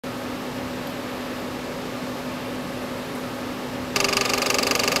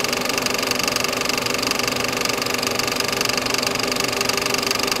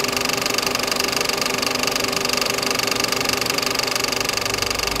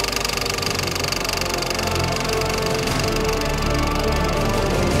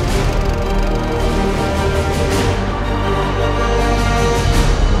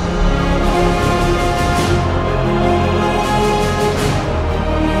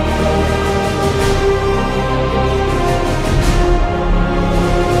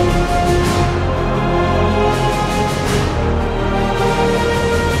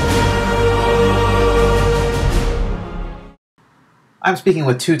I'm speaking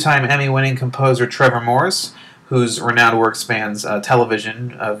with two-time Emmy-winning composer Trevor Morris, whose renowned work spans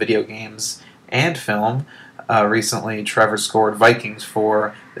television, video games, and film. Recently, Trevor scored Vikings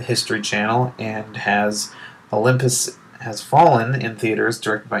for the History Channel and has Olympus Has Fallen in theaters,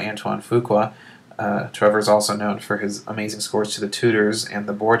 directed by Antoine Fuqua. Trevor is also known for his amazing scores to The Tudors and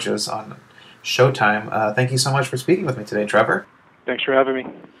The Borgias on Showtime. Thank you so much for speaking with me today, Trevor. Thanks for having me.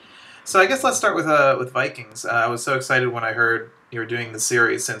 So I guess let's start with Vikings. I was so excited when I heard you were doing the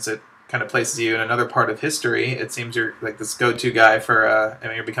series, since it kind of places you in another part of history. It seems you're like this go-to guy for.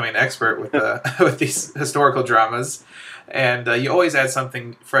 You're becoming an expert with with these historical dramas, and you always add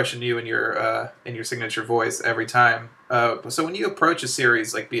something fresh and new in your signature voice every time. So when you approach a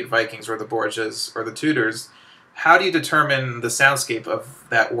series like, be it Vikings or the Borgias or the Tudors, how do you determine the soundscape of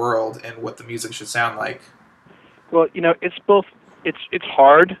that world and what the music should sound like? Well, it's both. It's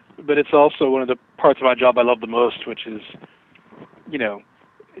hard, but it's also one of the parts of my job I love the most, which is,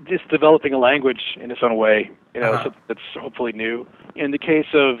 just developing a language in its own way. So that's hopefully new. In the case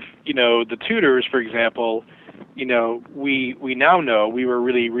of the Tudors, for example, we now know we were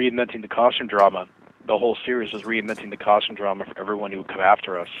really reinventing the costume drama. The whole series was reinventing the costume drama for everyone who would come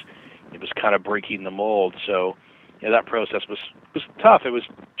after us. It was kind of breaking the mold. So that process was tough. It was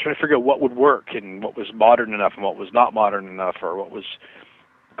trying to figure out what would work and what was modern enough and what was not modern enough, or what was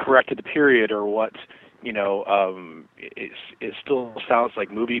correct to the period, or what it still sounds like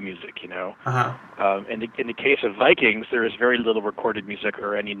movie music. In the case of Vikings, there is very little recorded music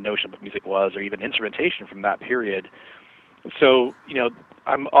or any notion of what music was, or even instrumentation from that period. So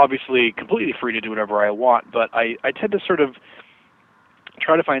I'm obviously completely free to do whatever I want, but I tend to sort of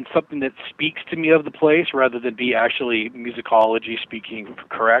try to find something that speaks to me of the place rather than be actually musicology speaking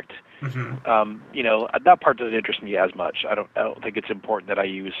correct. That part doesn't interest me as much. I don't think it's important that I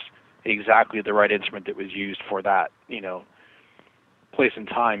use exactly the right instrument that was used for that, place and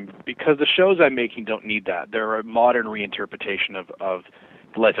time, because the shows I'm making don't need that. They're a modern reinterpretation of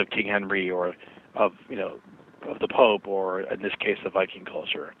the life of King Henry, or of the Pope, or in this case the Viking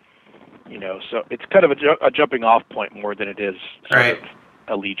culture. So it's kind of a jumping off point more than it is sort of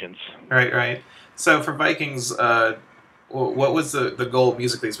allegiance. Right. So for Vikings, what was the goal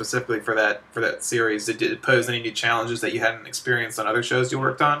musically, specifically for that series? Did it pose any new challenges that you hadn't experienced on other shows you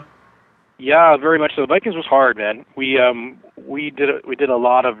worked on? Yeah, very much so. Vikings was hard, man. We did a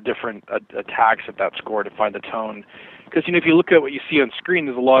lot of different attacks at that score to find the tone, because if you look at what you see on screen,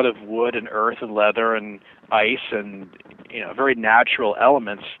 there's a lot of wood and earth and leather and ice and very natural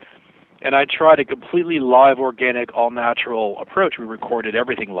elements. And I tried a completely live, organic, all-natural approach. We recorded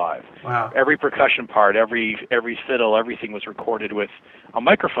everything live. Wow. Every percussion part, every fiddle, everything was recorded with a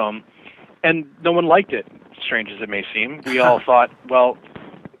microphone, and no one liked it, strange as it may seem. We all thought, well,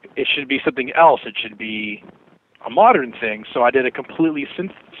 it should be something else. It should be a modern thing. So I did a completely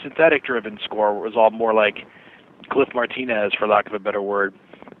synthetic-driven score where it was all more like Cliff Martinez, for lack of a better word.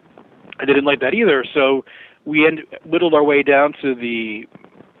 I didn't like that either, so we whittled our way down to the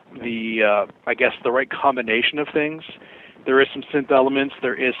I guess the right combination of things. There is some synth elements,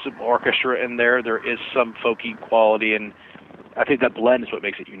 there is some orchestra in there is some folky quality, and I think that blend is what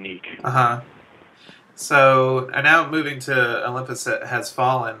makes it unique. So, and now moving to Olympus Has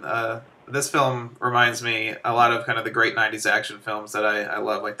Fallen, this film reminds me a lot of kind of the great 90s action films that I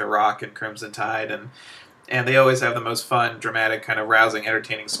love, like The Rock and Crimson Tide, and they always have the most fun, dramatic, kind of rousing,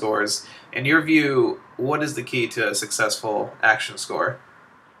 entertaining scores. In your view, what is the key to a successful action score?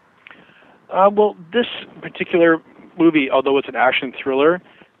 Well, this particular movie, although it's an action thriller,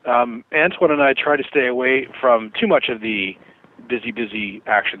 Antoine and I try to stay away from too much of the busy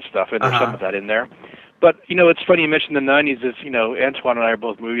action stuff, and there's some of that in there. But, it's funny you mentioned the 90s. Is Antoine and I are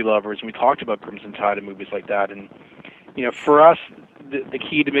both movie lovers, and we talked about Crimson Tide and movies like that. And, for us, the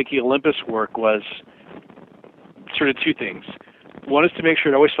key to making Olympus work was sort of two things. One is to make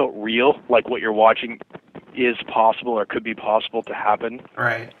sure it always felt real, like what you're watching is possible or could be possible to happen.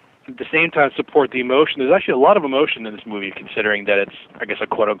 Right. At the same time, support the emotion. There's actually a lot of emotion in this movie, considering that it's, I guess, a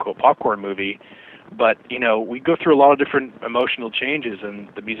quote-unquote popcorn movie. But, we go through a lot of different emotional changes, and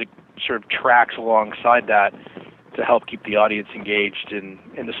the music sort of tracks alongside that to help keep the audience engaged in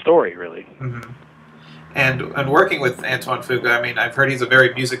the story, really. Mm-hmm. And working with Antoine Fuqua, I've heard he's a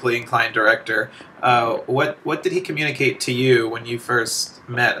very musically inclined director. What did he communicate to you when you first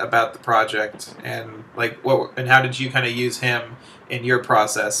met about the project, and and how did you kind of use him in your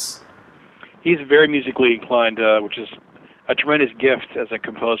process? He's very musically inclined, which is a tremendous gift as a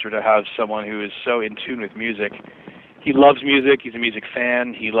composer, to have someone who is so in tune with music. He loves music. He's a music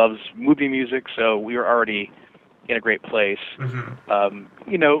fan. He loves movie music. So we were already in a great place. Mm-hmm.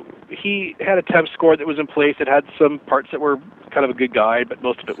 You know, he had a temp score that was in place. It had some parts that were kind of a good guide, but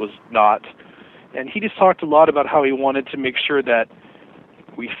most of it was not. And he just talked a lot about how he wanted to make sure that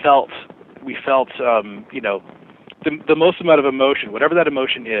we felt, you know, the most amount of emotion, whatever that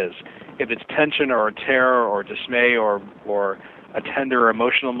emotion is, if it's tension or terror or dismay or a tender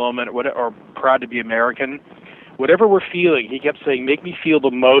emotional moment or proud to be American, whatever we're feeling, he kept saying, make me feel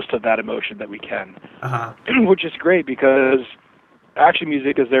the most of that emotion that we can. Uh-huh. Which is great because action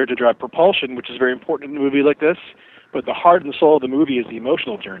music is there to drive propulsion, which is very important in a movie like this, but the heart and soul of the movie is the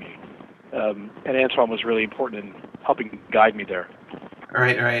emotional journey. And Antoine was really important in helping guide me there.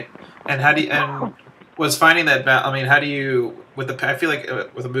 Right. And how do you, and was finding that I mean, how do you I feel like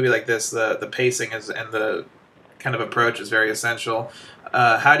with a movie like this, the pacing is and the kind of approach is very essential.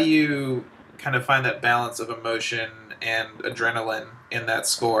 How do you kind of find that balance of emotion and adrenaline in that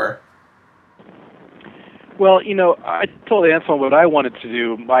score? Well, you know, I told Antoine what I wanted to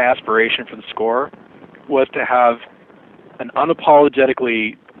do. My aspiration for the score was to have an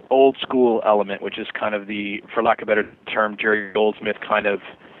unapologetically old school element, which is kind of the, for lack of a better term, Jerry Goldsmith kind of,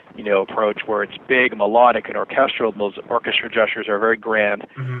 you know, approach where it's big, melodic, and orchestral. Those orchestra gestures are very grand.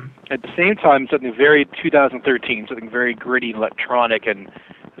 Mm-hmm. At the same time, something very 2013, something very gritty, electronic, and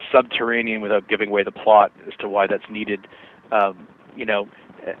subterranean without giving away the plot as to why that's needed. You know,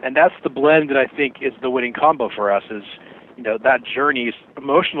 and that's the blend that I think is the winning combo for us. Is, you know, that journey,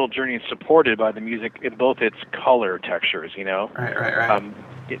 emotional journey, is supported by the music in both its color textures. You know, right.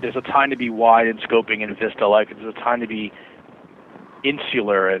 There's a time to be wide and scoping and vista-like. There's a time to be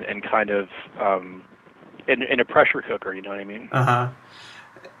insular and kind of in a pressure cooker. You know what I mean? Uh-huh.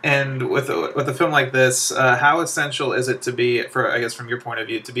 And with a film like this, how essential is it to be, for I guess from your point of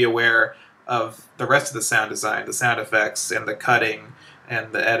view, to be aware of the rest of the sound design, the sound effects, and the cutting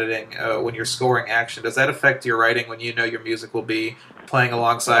and the editing when you're scoring action? Does that affect your writing when you know your music will be playing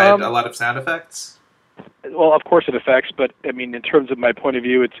alongside a lot of sound effects? Well, of course it affects, but I mean, in terms of my point of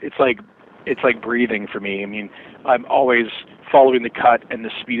view, it's like breathing for me. I mean, I'm always following the cut and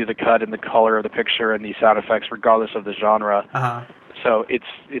the speed of the cut and the color of the picture and the sound effects, regardless of the genre. Uh-huh. So it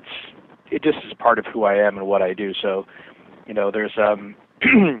just is part of who I am and what I do. So, you know, there's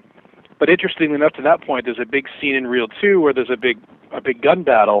but interestingly enough, to that point, there's a big scene in Reel 2 where there's a big gun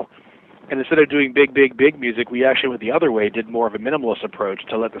battle, and instead of doing big music, we actually went the other way, did more of a minimalist approach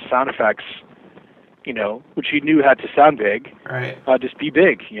to let the sound effects, you know, which you knew had to sound big, right, just be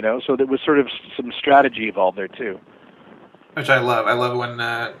big, you know. So there was sort of some strategy involved there too. Which I love. I love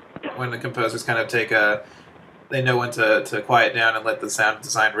when the composers kind of they know when to quiet down and let the sound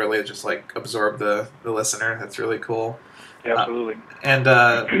design really just like absorb the listener. That's really cool. Absolutely.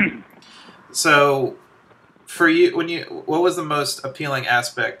 So for you, what was the most appealing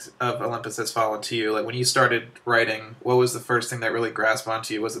aspect of Olympus Has Fallen to you? Like when you started writing, what was the first thing that really grasped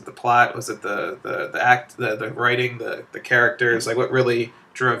onto you? Was it the plot? Was it the act, the writing, the characters? Like what really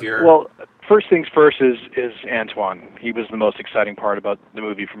drove your... Well, first things first is Antoine. He was the most exciting part about the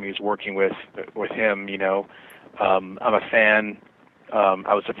movie for me, is working with him, you know. I'm a fan.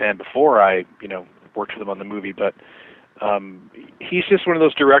 I was a fan before I, you know, worked with him on the movie, but he's just one of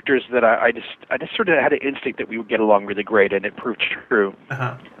those directors that I just sort of had an instinct that we would get along really great, and it proved true.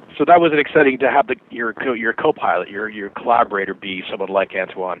 Uh-huh. So that was exciting to have your co-pilot, your collaborator be someone like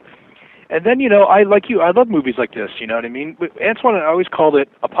Antoine. And then, you know, I love movies like this, you know what I mean? But Antoine, I always called it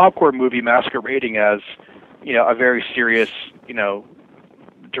a popcorn movie masquerading as, you know, a very serious, you know,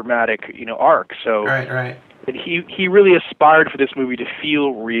 dramatic, you know, arc. So Right. And he really aspired for this movie to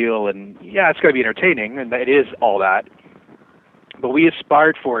feel real, and yeah, it's going to be entertaining, and it is all that. But we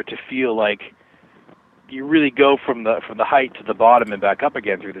aspired for it to feel like you really go from the height to the bottom and back up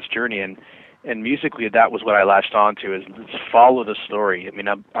again through this journey. And musically, that was what I latched onto, is let's follow the story. I mean,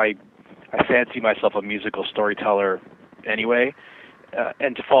 I fancy myself a musical storyteller anyway,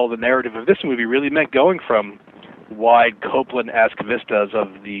 and to follow the narrative of this movie really meant going from wide Copland-esque vistas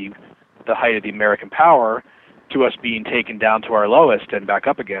of the height of the American power to us being taken down to our lowest and back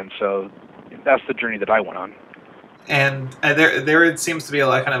up again. So that's the journey that I went on. And there seems to be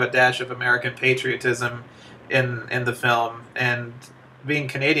kind of a dash of American patriotism in the film. And being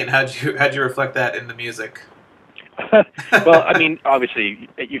Canadian, how'd you reflect that in the music? Well, I mean, obviously,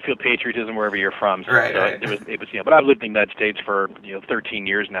 you feel patriotism wherever you're from. So right. It was, you know, but I've lived in the United States for 13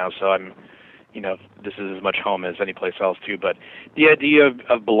 years now, so I'm, you know, this is as much home as any place else too. But the idea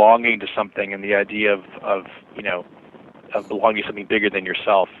of belonging to something, and the idea of you know, of belonging to something bigger than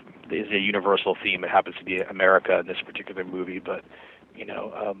yourself, is a universal theme. It happens to be America in this particular movie, but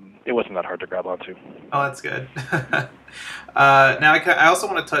it wasn't that hard to grab onto. Oh, that's good. Now, I also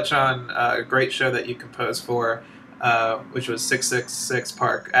want to touch on a great show that you composed for, which was 666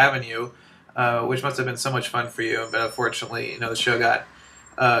 Park Avenue, which must have been so much fun for you. But unfortunately, the show got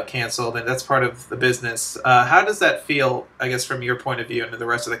canceled, and that's part of the business. How does that feel, I guess, from your point of view and the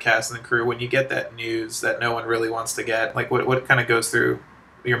rest of the cast and the crew, when you get that news that no one really wants to get? Like, what kind of goes through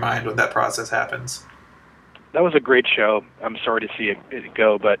your mind when that process happens? That was a great show. I'm sorry to see it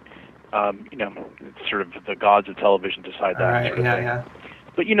go, but it's sort of the gods of television decide that. Right, sort of yeah, yeah.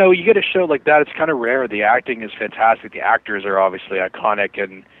 But you get a show like that, it's kind of rare. The acting is fantastic. The actors are obviously iconic,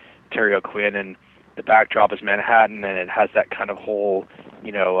 and Terry O'Quinn, and the backdrop is Manhattan, and it has that kind of whole,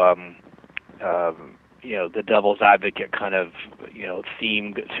 the devil's advocate kind of,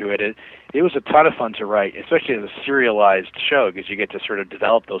 theme to it. It was a ton of fun to write, especially as a serialized show, because you get to sort of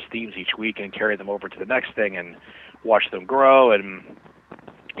develop those themes each week and carry them over to the next thing and watch them grow. And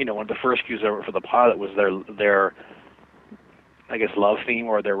one of the first cues over for the pilot was their I guess love theme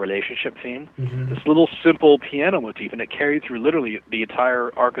or their relationship theme. Mm-hmm. This little simple piano motif, and it carried through literally the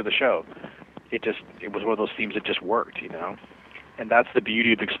entire arc of the show. It was one of those themes that just worked, And that's the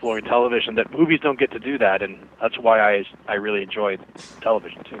beauty of exploring television, that movies don't get to do that, and that's why I really enjoy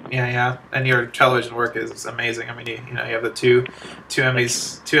television too. Yeah, yeah. And your television work is amazing. I mean, you have the two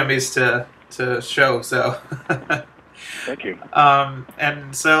Emmys to show, so. Thank you.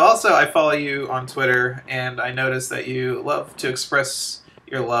 And so also I follow you on Twitter, and I noticed that you love to express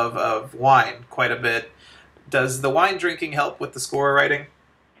your love of wine quite a bit. Does the wine drinking help with the score writing?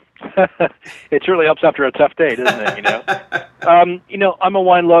 It certainly helps after a tough day, doesn't it? I'm a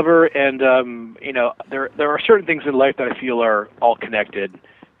wine lover, and there are certain things in life that I feel are all connected.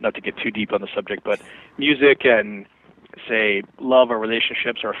 Not to get too deep on the subject, but music and, say, love or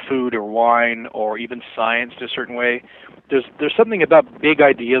relationships or food or wine or even science in a certain way. There's something about big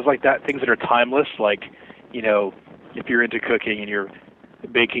ideas like that, things that are timeless, like, if you're into cooking and you're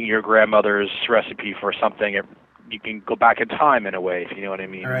baking your grandmother's recipe for something, you can go back in time in a way, if you know what I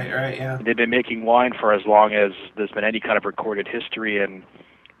mean. Right, yeah. They've been making wine for as long as there's been any kind of recorded history, and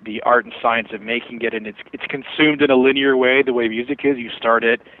the art and science of making it, and it's consumed in a linear way, the way music is. You start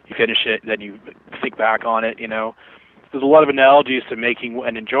it, you finish it, then you think back on it, There's a lot of analogies to making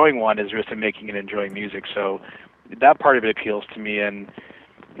and enjoying wine as there is to making and enjoying music, so that part of it appeals to me, and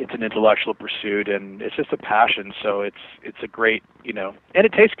it's an intellectual pursuit, and it's just a passion, so it's a great, and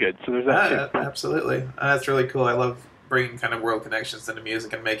it tastes good, so there's that too. Absolutely. That's really cool. I love bringing kind of world connections into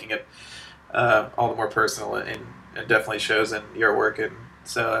music and making it all the more personal, and definitely shows in your work, and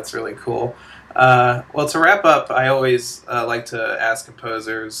so that's really cool. Well, to wrap up, I always like to ask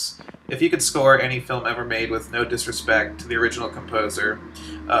composers, if you could score any film ever made with no disrespect to the original composer,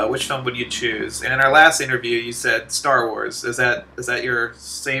 which film would you choose? And in our last interview, you said Star Wars. Is that your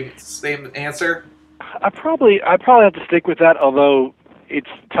same answer? I probably have to stick with that, although it's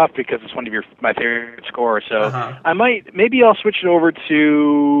tough because it's one of my favorite scores. So maybe I'll switch it over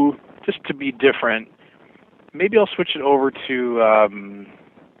to, just to be different. Maybe I'll switch it over to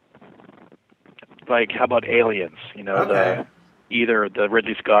how about Aliens? Okay. Either the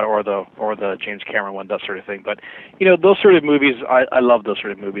Ridley Scott or the James Cameron one, that sort of thing. But those sort of movies, I love those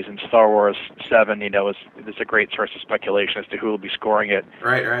sort of movies. And Star Wars 7, there's a great source of speculation as to who will be scoring it.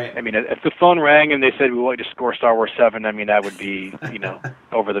 Right. I mean, if the phone rang and they said we want you to score Star Wars 7, I mean, that would be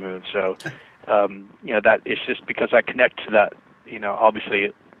over the moon. So that it's just because I connect to that.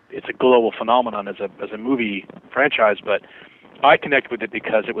 Obviously it's a global phenomenon as a movie franchise, but I connect with it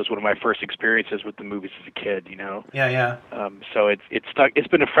because it was one of my first experiences with the movies as a kid, Yeah. So it's stuck. It's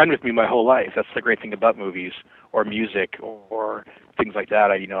been a friend with me my whole life. That's the great thing about movies or music or things like that.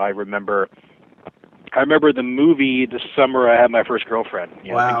 I remember the movie the summer I had my first girlfriend.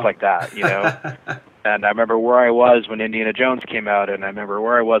 Wow. Things like that. And I remember where I was when Indiana Jones came out, and I remember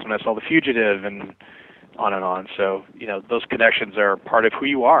where I was when I saw The Fugitive, and on and on. So, those connections are part of who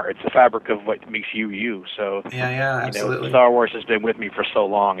you are. It's the fabric of what makes you you. So, yeah, absolutely. Star Wars has been with me for so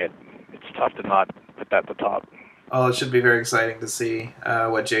long, it's tough to not put that at the top. Well, it should be very exciting to see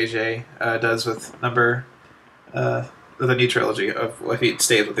what JJ does with the new trilogy, if he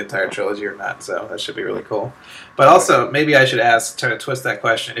stays with the entire trilogy or not. So that should be really cool. But also, maybe I should try to twist that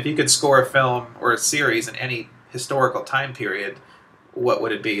question. If you could score a film or a series in any historical time period, what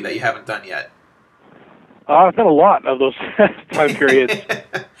would it be that you haven't done yet? I've done a lot of those time periods.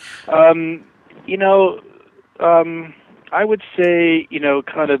 I would say,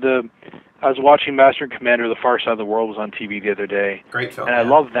 I was watching Master and Commander, The Far Side of the World was on TV the other day. Great film. And I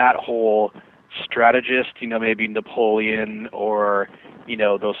love that whole strategist, maybe Napoleon or,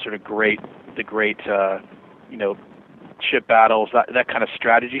 those sort of great ship battles, that kind of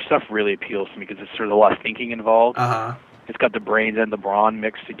strategy stuff really appeals to me because it's sort of a lot of thinking involved. It's got the brains and the brawn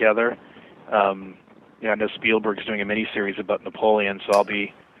mixed together. I know Spielberg's doing a miniseries about Napoleon, so I'll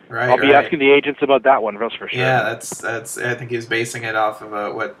be asking the agents about that one, that's for sure. Yeah, that's. I think he was basing it off of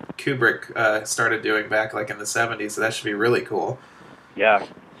what Kubrick started doing back like in the '70s. So that should be really cool. Yeah.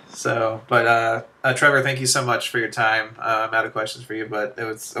 So, but Trevor, thank you so much for your time. I'm out of questions for you, but it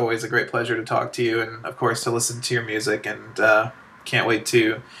was always a great pleasure to talk to you, and of course to listen to your music. And can't wait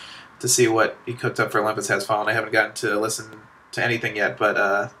to see what you cooked up for Olympus Has Fallen. I haven't gotten to listen to anything yet,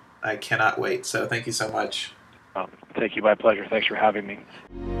 but I cannot wait. So, thank you so much. Thank you. My pleasure. Thanks for having me.